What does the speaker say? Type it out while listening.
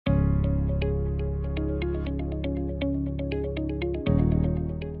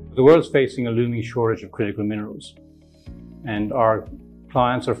The world's facing a looming shortage of critical minerals, and our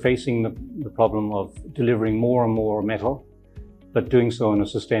clients are facing the problem of delivering more and more metal, but doing so in a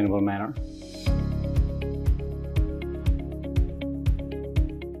sustainable manner.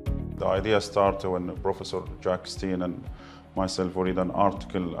 The idea started when Professor Jack Steen and myself read an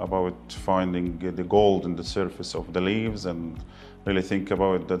article about finding the gold in the surface of the leaves, and really think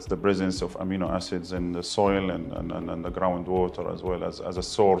about that's the presence of amino acids in the soil and the groundwater, as well as a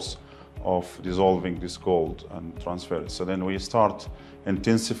source of dissolving this gold and transfer it. So then we start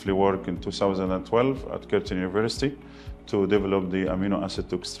intensively work in 2012 at Curtin University to develop the amino acid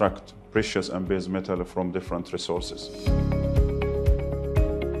to extract precious and base metal from different resources.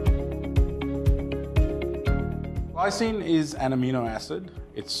 Glycine is an amino acid.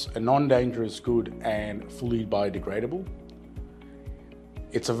 It's a non-dangerous good and fully biodegradable.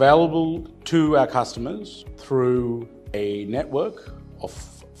 It's available to our customers through a network of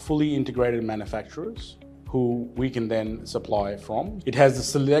fully integrated manufacturers who we can then supply from. It has the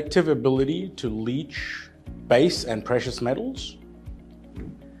selective ability to leach base and precious metals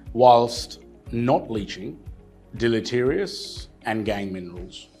whilst not leaching deleterious and gangue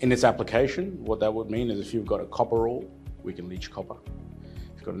minerals. In its application, what that would mean is if you've got a copper ore, we can leach copper.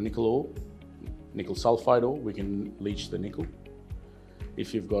 If you've got a nickel ore, nickel sulfide ore, we can leach the nickel.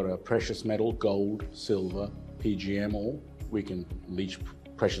 If you've got a precious metal, gold, silver, PGM ore, we can leach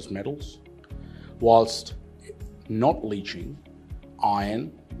precious metals, whilst not leaching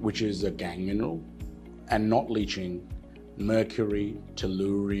iron, which is a gangue mineral, and not leaching mercury,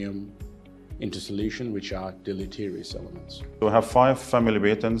 tellurium into solution, which are deleterious elements. We have 5 family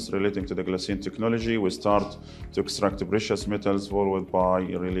patents relating to the Glycine technology. We start to extract precious metals, followed by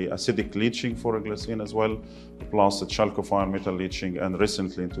really acidic leaching for glycine as well, plus chalcophile metal leaching, and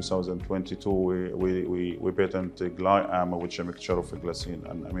recently in 2022 we patent the GlyAM, which is a mixture of glycine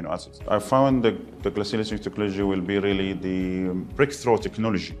and amino acids. I found the Glycine Leaching technology will be really the breakthrough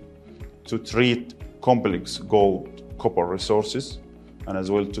technology to treat complex gold, copper resources, and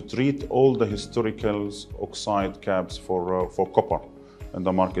as well to treat all the historical oxide caps for copper in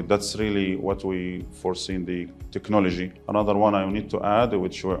the market. That's really what we foresee in the technology. Another one I need to add,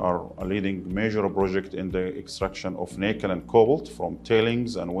 which we are a leading major project in the extraction of nickel and cobalt from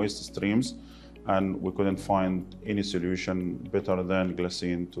tailings and waste streams, and we couldn't find any solution better than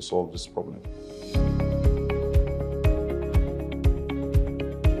glycine to solve this problem.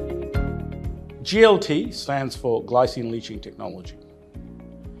 GLT stands for Glycine Leaching Technology.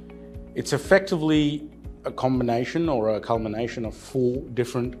 It's effectively a combination or a culmination of 4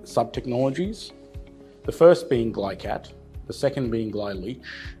 different sub-technologies. The first being GlyCat, the second being GlyLeach,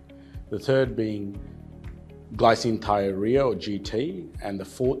 the third being glycine thiourea or GT, and the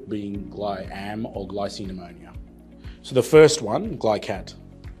fourth being GlyAM or glycine ammonia. So the first one, GlyCat.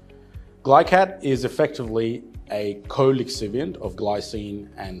 GlyCat is effectively a co-lixiviant of glycine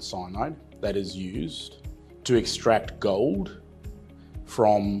and cyanide that is used to extract gold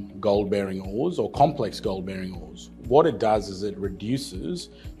from gold-bearing ores or complex gold-bearing ores. What it does is it reduces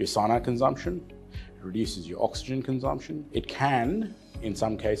your cyanide consumption, it reduces your oxygen consumption, it can, in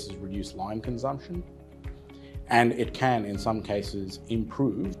some cases, reduce lime consumption, and it can, in some cases,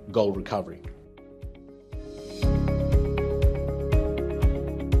 improve gold recovery.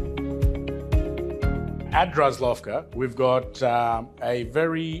 At Draslovka, we've got a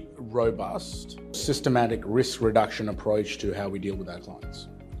very robust, systematic risk reduction approach to how we deal with our clients.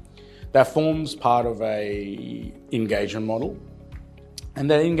 That forms part of an engagement model.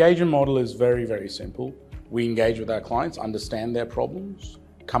 And that engagement model is very, very simple. We engage with our clients, understand their problems,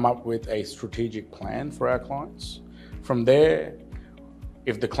 come up with a strategic plan for our clients. From there,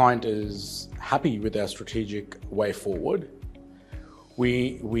 if the client is happy with our strategic way forward,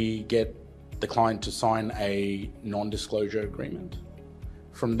 we get the client to sign a non-disclosure agreement.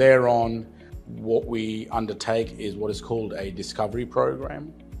 From there on, what we undertake is what is called a discovery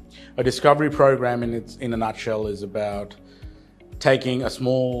program. A discovery program in a nutshell is about taking a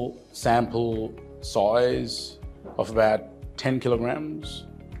small sample size of about 10 kilograms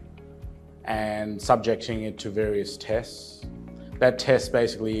and subjecting it to various tests. That test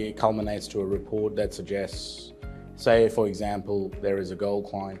basically culminates to a report that suggests, say for example, there is a gold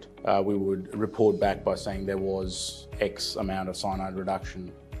client, we would report back by saying there was X amount of cyanide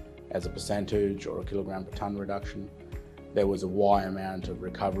reduction as a percentage or a kilogram per ton reduction. There was a Y amount of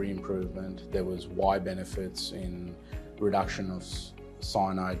recovery improvement. There was Y benefits in reduction of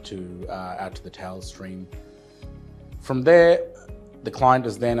cyanide out to the tail stream. From there, the client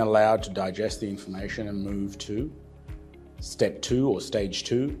is then allowed to digest the information and move to step 2 or stage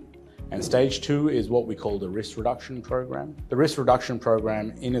 2, And stage 2 is what we call the risk reduction program. The risk reduction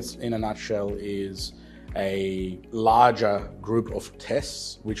program in a nutshell is a larger group of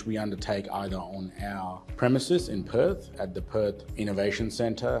tests which we undertake either on our premises in Perth at the Perth Innovation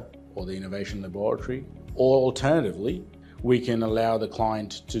Centre or the Innovation Laboratory, or alternatively, we can allow the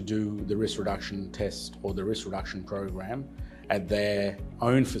client to do the risk reduction test or the risk reduction program at their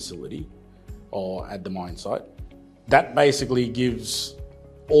own facility or at the mine site. That basically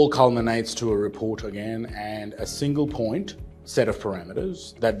all culminates to a report again and a single point set of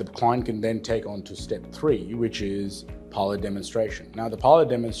parameters that the client can then take on to step 3, which is pilot demonstration. Now, the pilot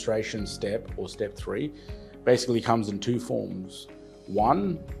demonstration step, or step 3, basically comes in 2 forms.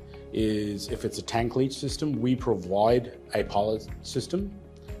 One is if it's a tank leach system, we provide a pilot system,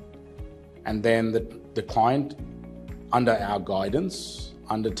 and then the client, under our guidance,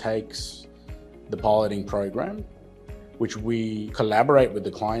 undertakes the piloting program, which we collaborate with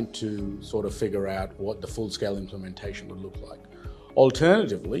the client to sort of figure out what the full-scale implementation would look like.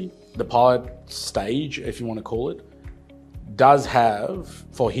 Alternatively, the pilot stage, if you want to call it, does have,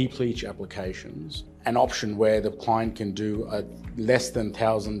 for heap leach applications, an option where the client can do a less than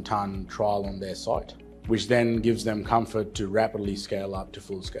 1,000-ton trial on their site, which then gives them comfort to rapidly scale up to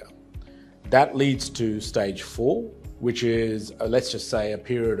full scale. That leads to stage 4, which is, let's just say, a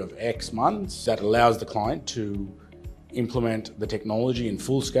period of X months that allows the client to implement the technology in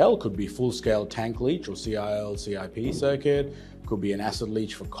full scale. Could be full scale tank leach or CIL, CIP circuit, could be an acid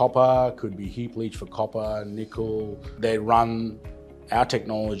leach for copper, could be heap leach for copper, nickel. They run our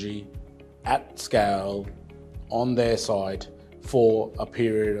technology at scale on their site for a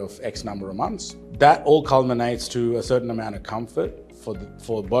period of X number of months. That all culminates to a certain amount of comfort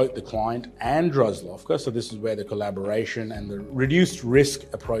for both the client and Draslovka. So this is where the collaboration and the reduced risk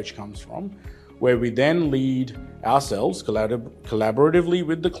approach comes from, where we then lead ourselves collaboratively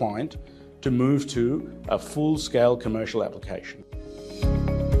with the client to move to a full-scale commercial application.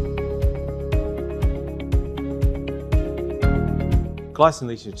 Glycine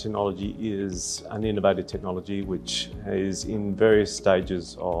Leaching Technology is an innovative technology which is in various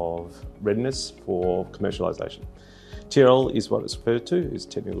stages of readiness for commercialisation. TRL is what it's referred to, is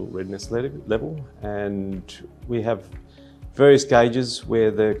technical readiness level, and we have various gauges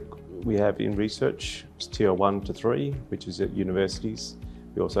where we have in research tier 1 to 3, which is at universities.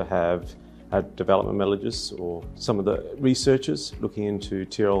 We also have development metallurgists or some of the researchers looking into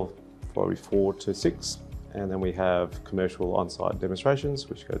TRL 4 to 6. And then we have commercial on-site demonstrations,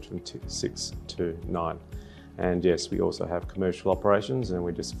 which go from 6 to 9. And yes, we also have commercial operations, and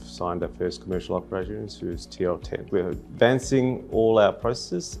we just signed our first commercial operations, which is TL10. We're advancing all our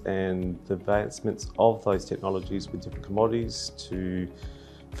processes and the advancements of those technologies with different commodities to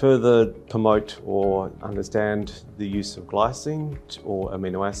further promote or understand the use of glycine or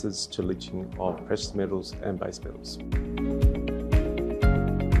amino acids to leaching of precious metals and base metals.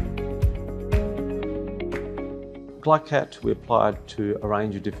 Glycat we applied to a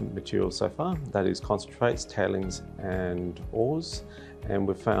range of different materials so far, that is concentrates, tailings and ores, and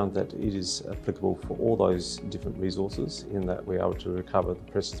we've found that it is applicable for all those different resources in that we're able to recover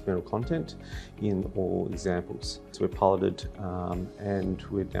the precious metal content in all examples. So we're piloted and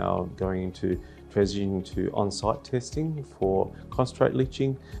we're now going into transitioning to on-site testing for concentrate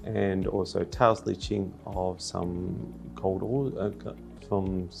leaching and also tails leaching of some gold ore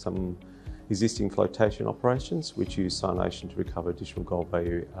from some existing flotation operations which use cyanation to recover additional gold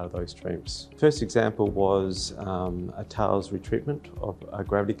value out of those streams. First example was a tails retreatment of a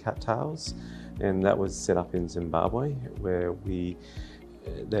gravity cut tails, and that was set up in Zimbabwe, where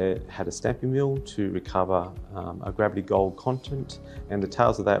they had a stamping mill to recover a gravity gold content, and the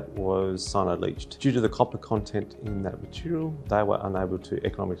tails of that was cyanide leached. Due to the copper content in that material, they were unable to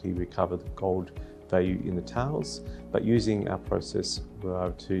economically recover the gold value in the tails, but using our process we were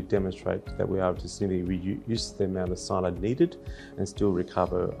able to demonstrate that we were able to significantly reduce the amount of cyanide needed and still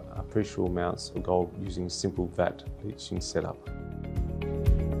recover appreciable amounts of gold using simple vat leaching setup.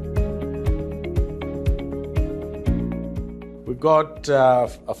 We've got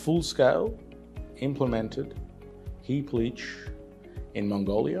a full-scale implemented heap leach in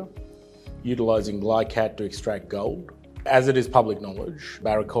Mongolia, utilising Glycat to extract gold. As it is public knowledge,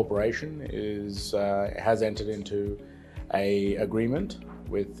 Barrick Corporation has entered into an agreement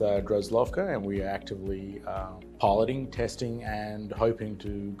with Draslovka, and we are actively piloting, testing and hoping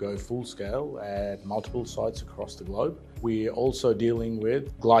to go full scale at multiple sites across the globe. We're also dealing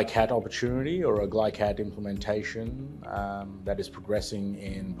with Glycat opportunity or a Glycat implementation that is progressing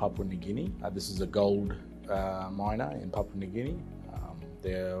in Papua New Guinea. This is a gold miner in Papua New Guinea.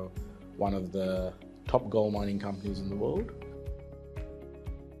 They're one of the top gold mining companies in the world.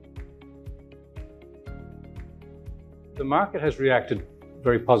 The market has reacted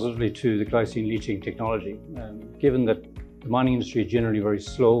very positively to the glycine leaching technology, given that the mining industry is generally very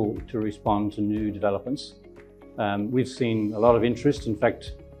slow to respond to new developments. We've seen a lot of interest. In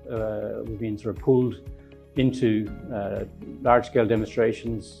fact, we've been sort of pulled into large-scale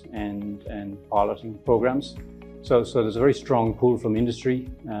demonstrations and piloting programs. So there's a very strong pull from industry,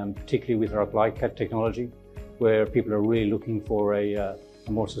 particularly with our GlyCat technology, where people are really looking for a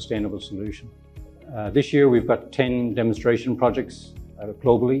more sustainable solution. This year we've got 10 demonstration projects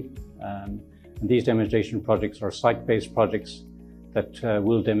globally, and these demonstration projects are site-based projects that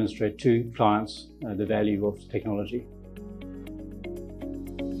will demonstrate to clients the value of the technology.